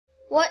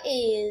What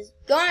is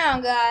going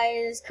on,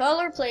 guys?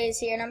 Color Plays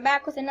here, and I'm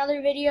back with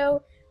another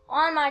video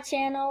on my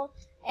channel.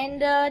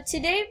 And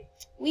today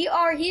we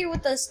are here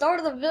with the start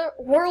of the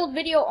world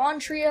video on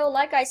Trio.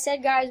 Like I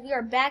said, guys, we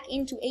are back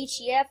into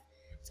HEF.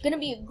 It's gonna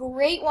be a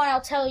great one, I'll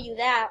tell you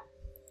that.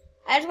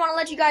 I just want to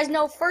let you guys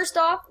know, first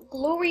off,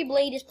 Glory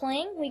Blade is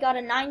playing. We got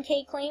a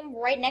 9K claim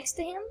right next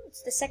to him.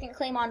 It's the second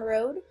claim on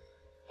road.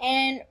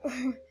 And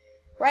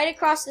right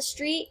across the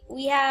street,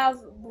 we have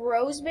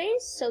Bros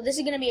Base. So this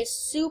is going to be a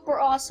super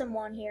awesome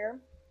one here.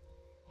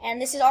 And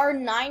this is our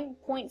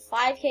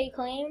 9.5K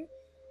claim.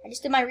 I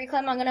just did my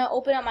reclaim. I'm going to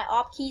open up my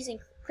op keys and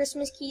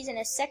Christmas keys in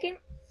a second.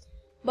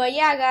 But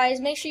yeah, guys,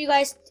 make sure you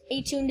guys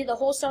stay tuned to the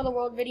whole Start of the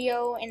World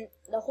video and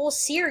the whole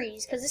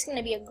series, because this is going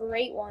to be a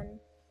great one.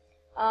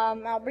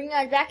 I'll bring you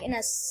guys back in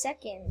a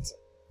second.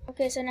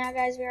 Okay, so now,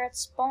 guys, we're at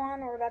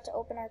spawn. We're about to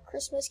open our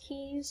Christmas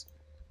keys.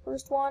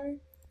 First one.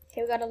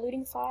 Okay, we got a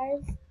looting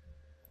 5.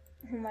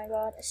 Oh my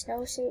god, a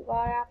snowsuit,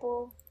 god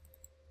apple.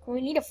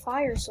 We need a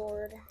fire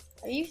sword.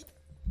 Are you?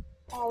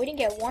 Oh, we didn't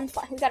get one.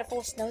 We got a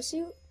full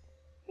snowsuit.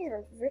 These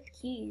are ripped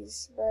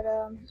keys, but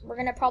we're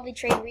gonna probably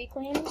trade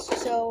reclaims.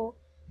 So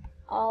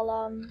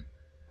I'll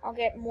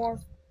get more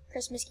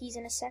Christmas keys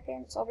in a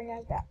second. So I'll bring you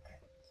guys back.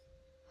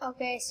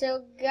 Okay,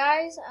 so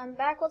guys, I'm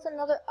back with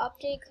another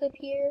update clip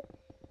here.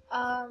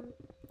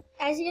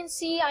 As you can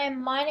see, I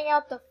am mining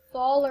out the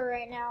faller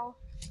right now.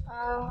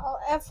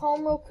 I'll F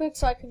home real quick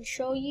so I can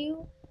show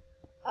you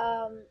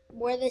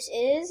where this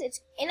is.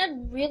 It's in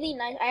a really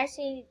nice. I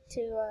actually need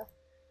to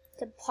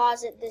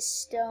deposit this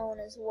stone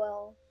as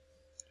well.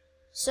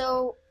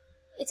 So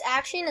it's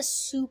actually in a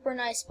super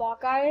nice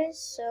spot, guys.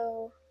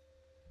 So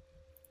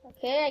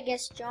okay, I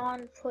guess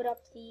John put up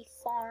the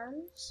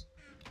farms.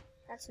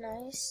 That's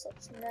nice.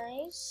 That's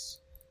nice.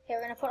 Okay,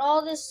 we're gonna put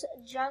all this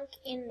junk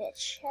in the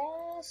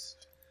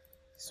chest.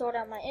 Sort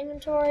out my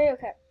inventory.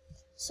 Okay.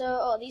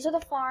 So, these are the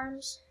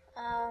farms.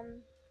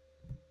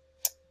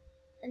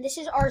 And this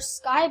is our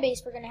sky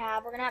base we're gonna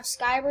have. We're gonna have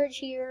Skybridge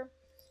here.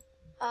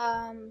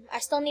 I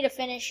still need to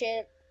finish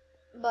it,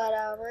 but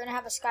we're gonna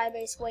have a sky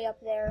base way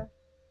up there.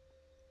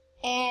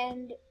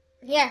 And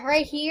yeah,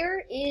 right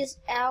here is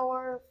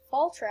our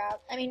fall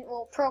trap. I mean,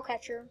 well, pearl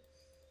catcher.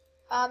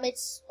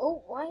 It's,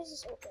 oh, why is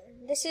this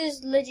open? This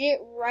is legit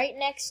right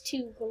next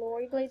to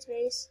Glory Blade's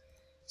base.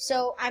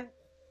 So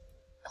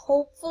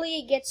hopefully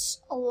it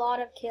gets a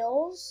lot of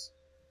kills.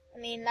 I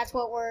mean, that's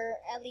what we're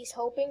at least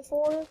hoping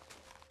for.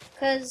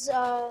 Because,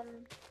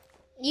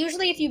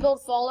 usually if you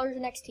build fallers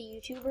next to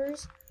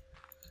YouTubers,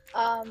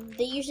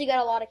 they usually get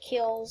a lot of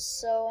kills.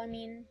 So, I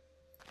mean,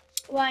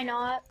 why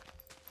not?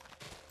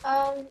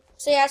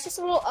 So yeah, it's just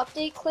a little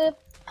update clip.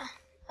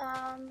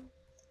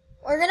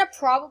 We're gonna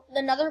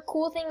another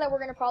cool thing that we're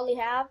gonna probably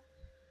have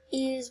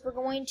is we're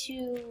going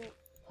to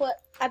put,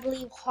 I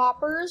believe,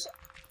 hoppers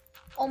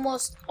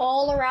almost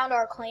all around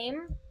our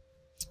claim.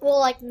 Well,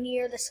 like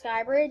near the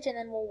sky bridge, and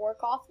then we'll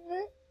work off of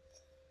it.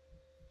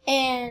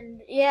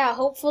 And yeah,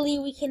 hopefully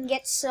we can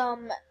get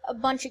a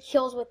bunch of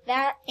kills with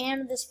that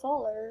and this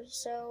faller.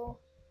 So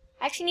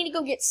I actually need to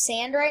go get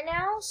sand right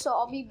now, so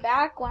I'll be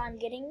back when I'm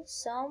getting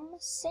some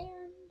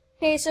sand.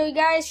 Okay, so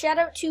guys, shout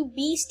out to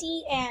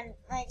Beastie and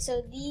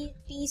the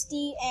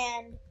Beastie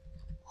and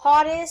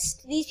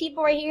Hottest. These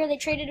people right here, they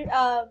traded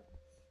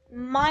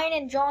mine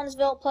and John's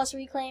Vault plus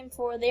reclaim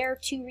for their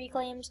 2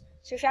 reclaims.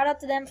 So shout out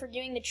to them for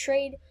doing the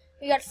trade.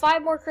 We got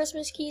 5 more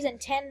Christmas keys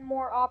and 10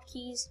 more op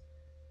keys.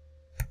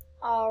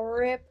 Oh,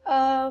 rip.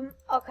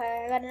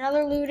 Okay, I got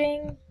another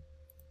looting.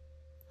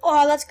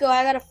 Oh, let's go.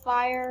 I got a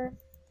fire.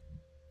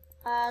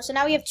 So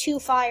now we have 2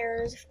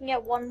 fires. If we can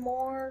get 1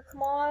 more,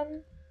 come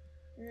on.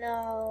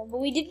 No, but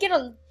we did get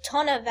a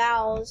ton of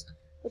vows,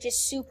 which is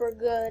super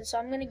good. So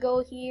I'm gonna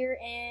go here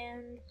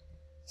and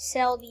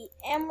sell the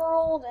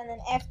emerald, and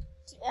then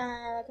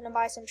I'm gonna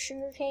buy some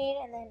sugarcane,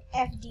 and then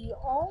FD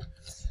all.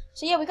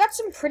 So yeah, we got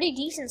some pretty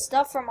decent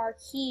stuff from our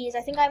keys. I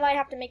think I might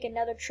have to make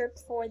another trip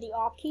for the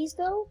op keys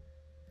though.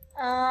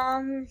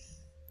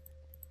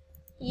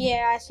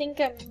 Yeah, I think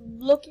I'm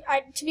looking.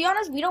 To be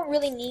honest, we don't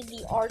really need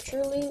the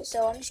archer loot,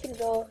 so I'm just gonna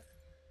go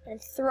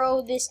and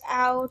throw this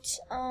out.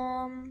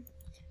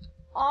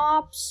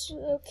 Ops,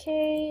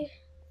 okay,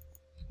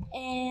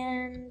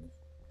 and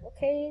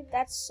okay,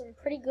 that's some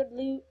pretty good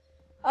loot.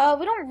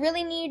 We don't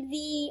really need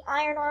the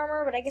iron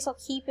armor, but I guess I'll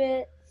keep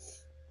it.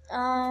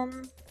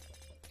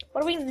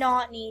 What do we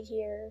not need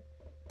here?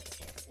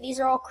 These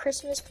are all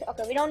Christmas.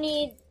 Okay, we don't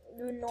need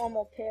the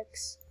normal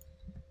picks.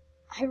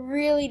 I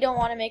really don't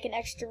want to make an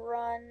extra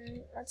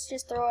run. Let's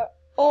just throw it.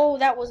 Oh,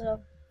 that was a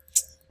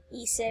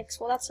E6.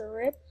 Well, that's a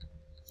rip.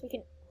 So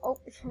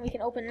we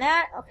can open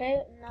that.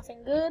 Okay,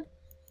 nothing good.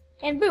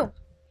 And boom.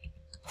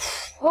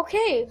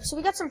 Okay, so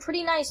we got some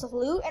pretty nice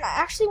loot, and I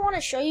actually want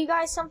to show you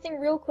guys something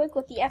real quick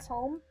with the F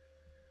home.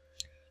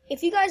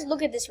 If you guys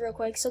look at this real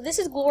quick, so this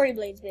is Glory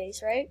Blade's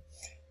base, right?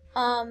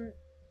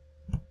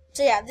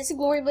 So yeah, this is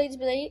Glory Blade's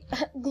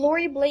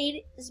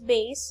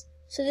base.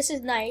 So this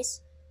is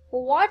nice.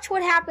 Well, watch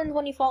what happens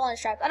when you fall on a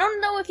trap. I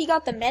don't know if you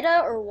got the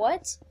meta or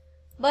what,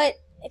 but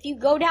if you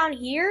go down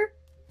here,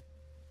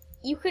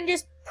 you can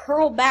just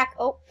pearl back.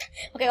 Oh,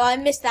 okay, well, I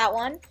missed that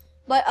one.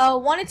 But,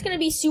 one, it's going to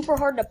be super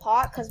hard to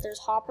pot because there's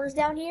hoppers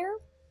down here.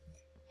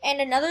 And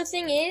another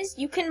thing is,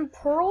 you can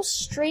pearl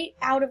straight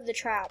out of the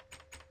trap.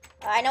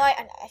 I know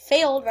I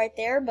failed right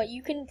there, but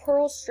you can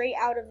pearl straight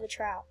out of the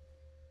trap.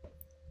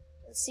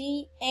 Let's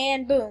see,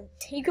 and boom.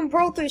 You can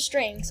pearl through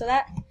string,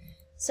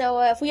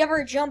 so if we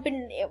ever jump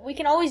in, we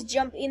can always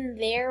jump in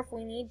there if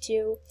we need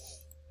to,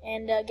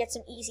 and get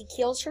some easy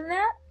kills from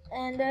that.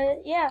 And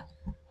yeah,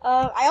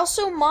 I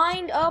also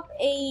mined up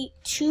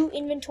 2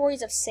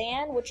 inventories of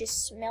sand, which is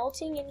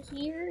smelting in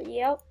here.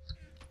 Yep.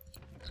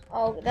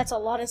 Oh, that's a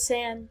lot of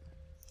sand.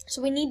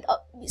 So we need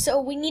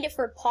it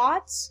for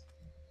pots,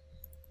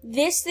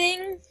 this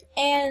thing,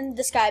 and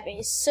the sky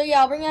base. So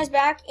yeah, I'll bring you guys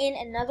back in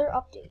another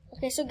update.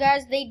 Okay, so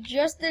guys, they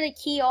just did a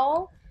key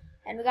all,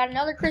 and we got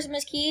another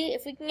Christmas key.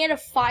 If we can get a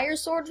fire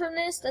sword from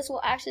this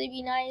will actually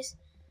be nice.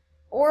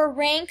 Or a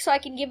rank, so I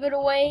can give it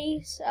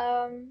away.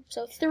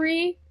 So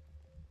 3,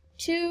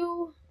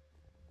 2,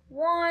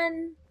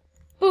 1,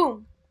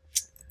 boom.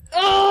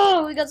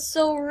 Oh, we got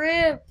so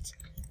ripped.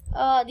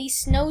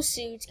 These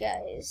snowsuits,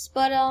 guys.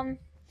 But,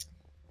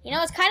 you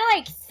know, it's kind of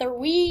like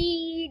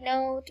 3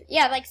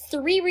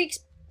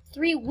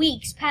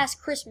 weeks past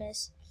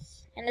Christmas,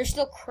 and there's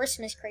still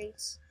Christmas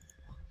crates.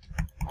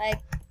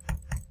 Like,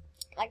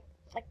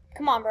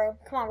 come on, bro.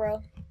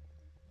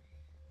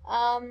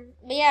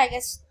 But yeah, I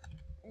guess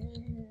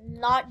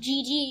not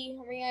GG.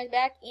 I'll bring you guys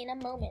back in a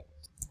moment.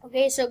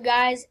 Okay, so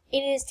guys, it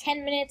is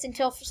 10 minutes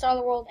until Start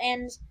of the World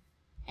ends,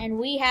 and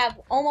we have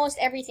almost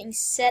everything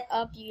set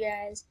up, you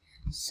guys.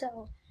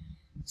 So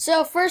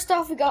first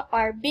off, we got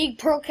our big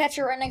pearl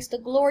catcher right next to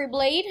the glory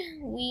blade.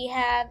 We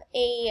have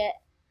a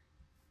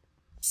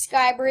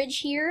sky bridge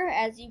here.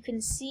 As you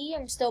can see,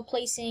 I'm still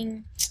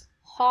placing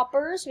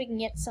hoppers so we can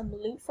get some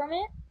loot from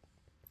it.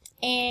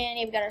 And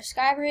yeah, we got our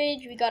sky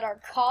bridge. We got our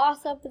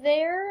Koth up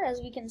there.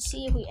 As we can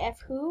see, if we F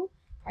who,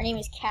 our name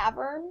is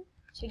Cavern.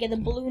 So we get the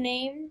blue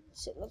name.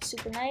 So it looks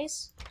super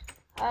nice.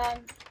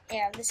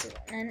 Yeah, this is.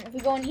 And then if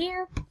we go in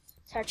here,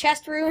 it's our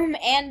chest room,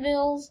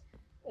 anvils.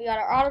 We got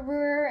our auto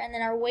brewer, and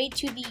then our way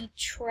to the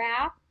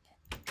trap,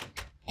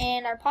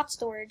 and our pot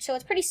storage. So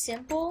it's pretty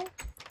simple,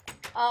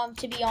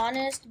 to be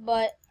honest,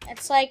 but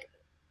it's like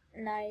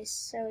nice.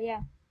 So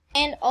yeah.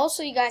 And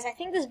also, you guys, I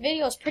think this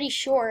video is pretty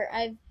short.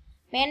 I've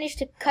managed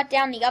to cut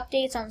down the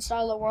updates on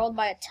Start of the World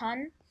by a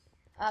ton.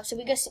 So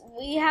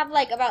we have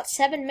like about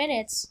 7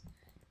 minutes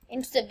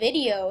into the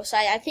video. So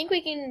I think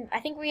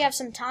we have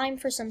some time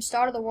for some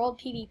Start of the World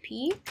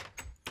PvP.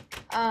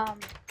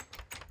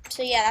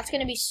 So yeah, that's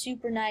gonna be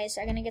super nice.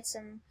 I'm gonna get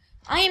some.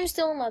 I am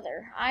still in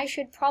leather. I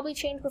should probably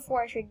change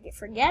before I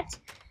forget.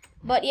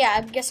 But yeah,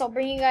 I guess I'll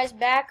bring you guys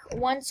back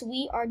once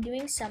we are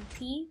doing some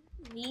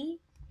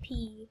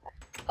PvP.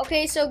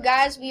 Okay, so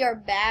guys, we are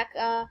back.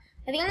 I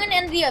think I'm gonna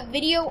end the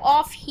video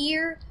off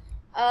here.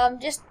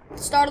 Just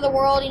Start of the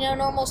World, you know,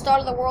 normal Start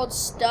of the World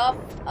stuff.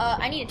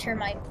 I need to turn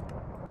my.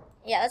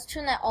 Yeah, let's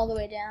turn that all the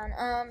way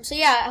down. So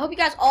yeah, I hope you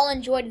guys all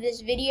enjoyed this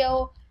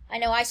video. I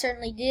know I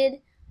certainly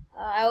did.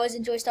 I always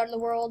enjoy Start of the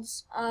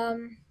Worlds.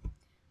 But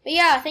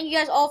yeah, thank you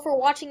guys all for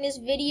watching this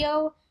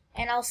video,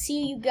 and I'll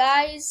see you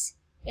guys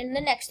in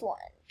the next one.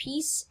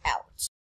 Peace out.